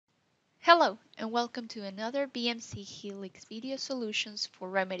Hello and welcome to another BMC Helix video solutions for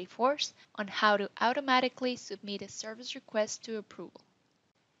Remedy Force on how to automatically submit a service request to approval.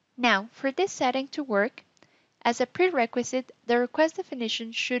 Now, for this setting to work, as a prerequisite, the request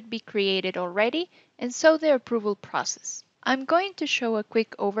definition should be created already and so the approval process. I'm going to show a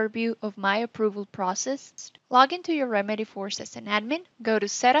quick overview of my approval process. Log into your Remedy Force as an admin, go to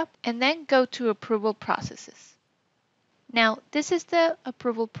Setup, and then go to Approval Processes. Now, this is the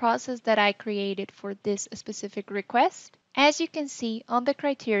approval process that I created for this specific request. As you can see on the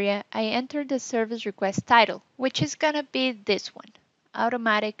criteria, I entered the service request title, which is gonna be this one,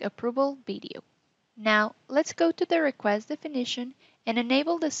 Automatic Approval Video. Now, let's go to the request definition and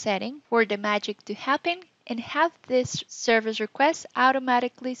enable the setting for the magic to happen and have this service request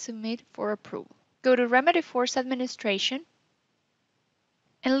automatically submit for approval. Go to Remedy Force Administration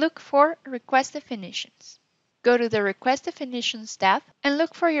and look for Request Definitions. Go to the Request Definitions tab and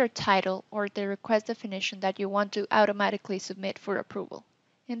look for your title or the request definition that you want to automatically submit for approval.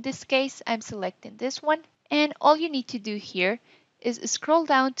 In this case, I'm selecting this one, and all you need to do here is scroll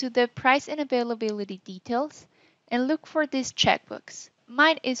down to the Price and Availability Details and look for this checkbox.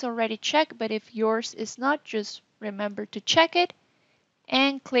 Mine is already checked, but if yours is not, just remember to check it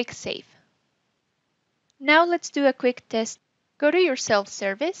and click Save. Now let's do a quick test. Go to your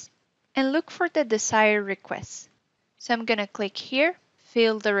self-service and look for the desired request. So I'm going to click here,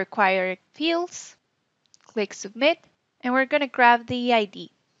 fill the required fields, click Submit, and we're going to grab the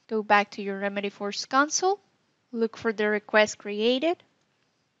ID. Go back to your Remedy Force console, look for the request created,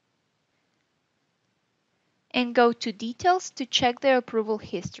 and go to Details to check the approval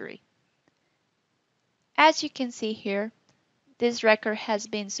history. As you can see here, this record has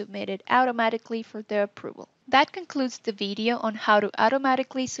been submitted automatically for the approval. That concludes the video on how to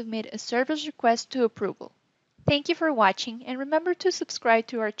automatically submit a service request to approval. Thank you for watching and remember to subscribe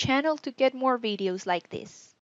to our channel to get more videos like this.